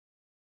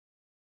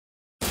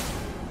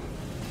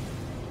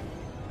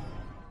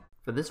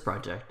For this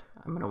project,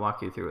 I'm going to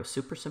walk you through a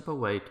super simple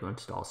way to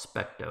install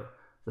Specto,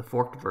 the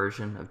forked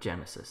version of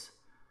Genesis.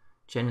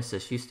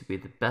 Genesis used to be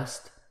the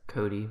best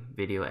Kodi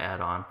video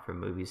add-on for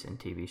movies and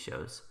TV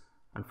shows.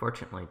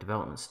 Unfortunately,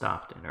 development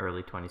stopped in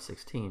early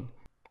 2016.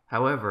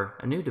 However,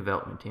 a new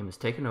development team has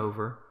taken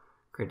over,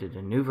 created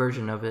a new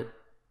version of it,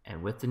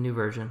 and with the new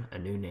version, a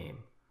new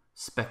name.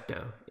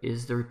 Specto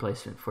is the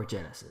replacement for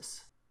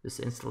Genesis. This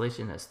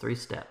installation has 3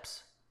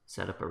 steps.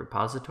 Set up a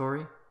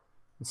repository,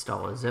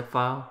 install a zip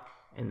file,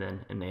 and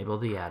then enable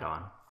the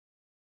add-on.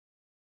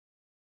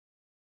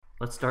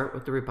 Let's start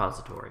with the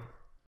repository.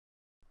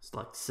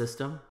 Select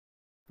System,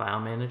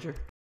 File Manager,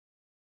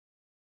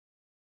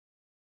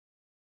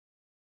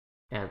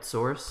 add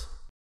source,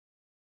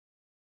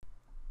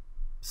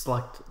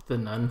 select the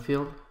None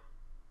field,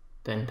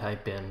 then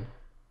type in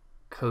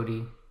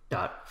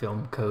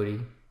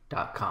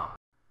kodi.filmkodi.com.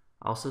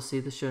 Also see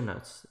the show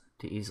notes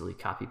to easily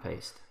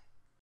copy-paste.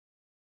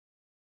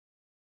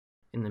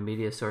 In the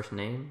media source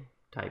name,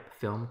 type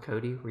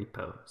FilmKodi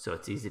repo so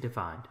it's easy to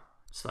find.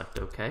 Select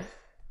OK.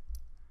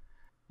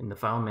 In the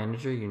file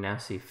manager, you now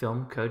see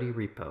FilmKodi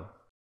repo.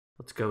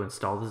 Let's go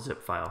install the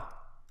zip file.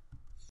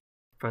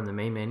 From the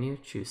main menu,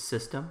 choose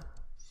System,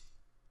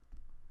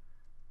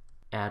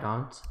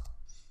 Add-Ons,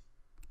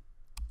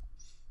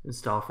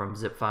 install from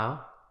zip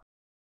file,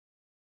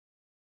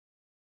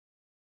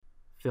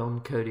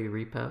 FilmKodi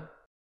repo,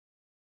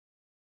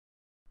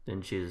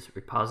 then choose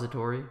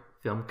Repository,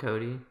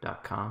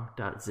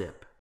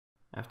 FilmKodi.com.zip.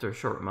 After a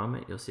short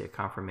moment, you'll see a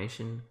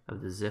confirmation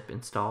of the zip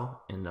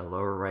install in the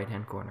lower right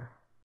hand corner.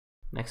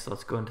 Next,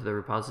 let's go into the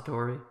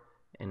repository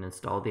and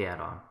install the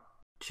add-on.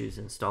 Choose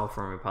Install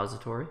from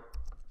Repository,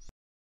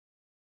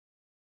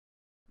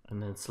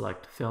 and then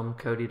select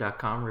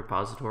FilmKodi.com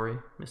repository,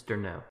 Mr.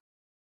 No.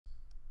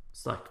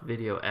 Select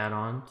Video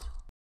Add-Ons,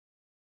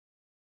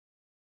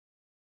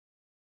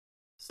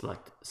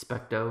 select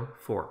Specto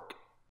Fork,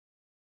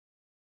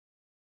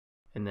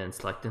 and then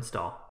select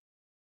Install.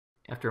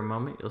 After a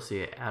moment, you'll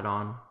see an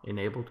add-on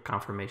enabled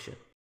confirmation.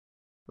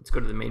 Let's go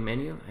to the main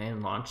menu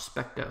and launch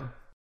Specto.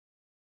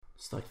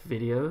 Select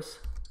Videos,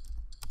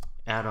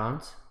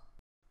 Add-Ons,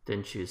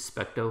 then choose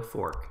Specto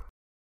Fork.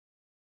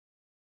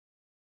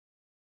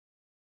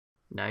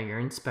 Now you're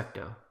in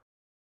Specto.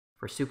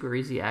 For super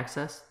easy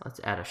access,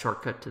 let's add a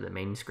shortcut to the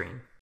main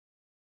screen.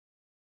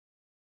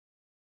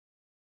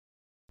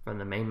 From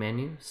the main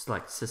menu,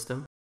 select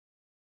System,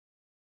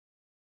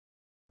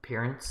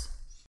 Appearance.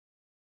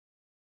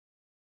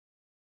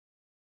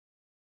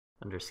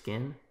 Under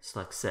Skin,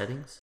 select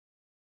Settings.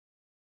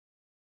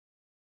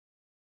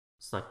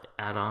 Select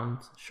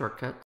Add-Ons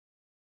Shortcut.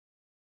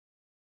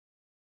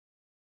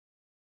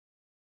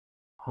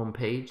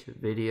 Homepage,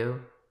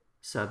 Video,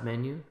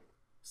 submenu.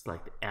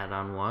 Select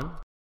Add-On 1.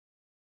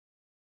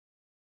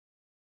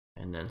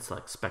 And then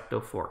select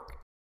Specto Fork.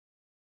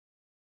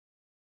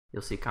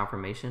 You'll see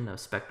confirmation of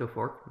Specto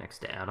Fork next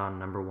to Add-On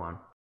number 1.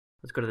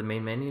 Let's go to the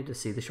main menu to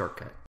see the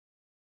shortcut.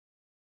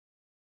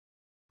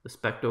 The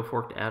Specto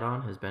Forked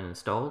add-on has been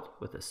installed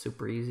with a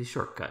super easy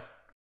shortcut.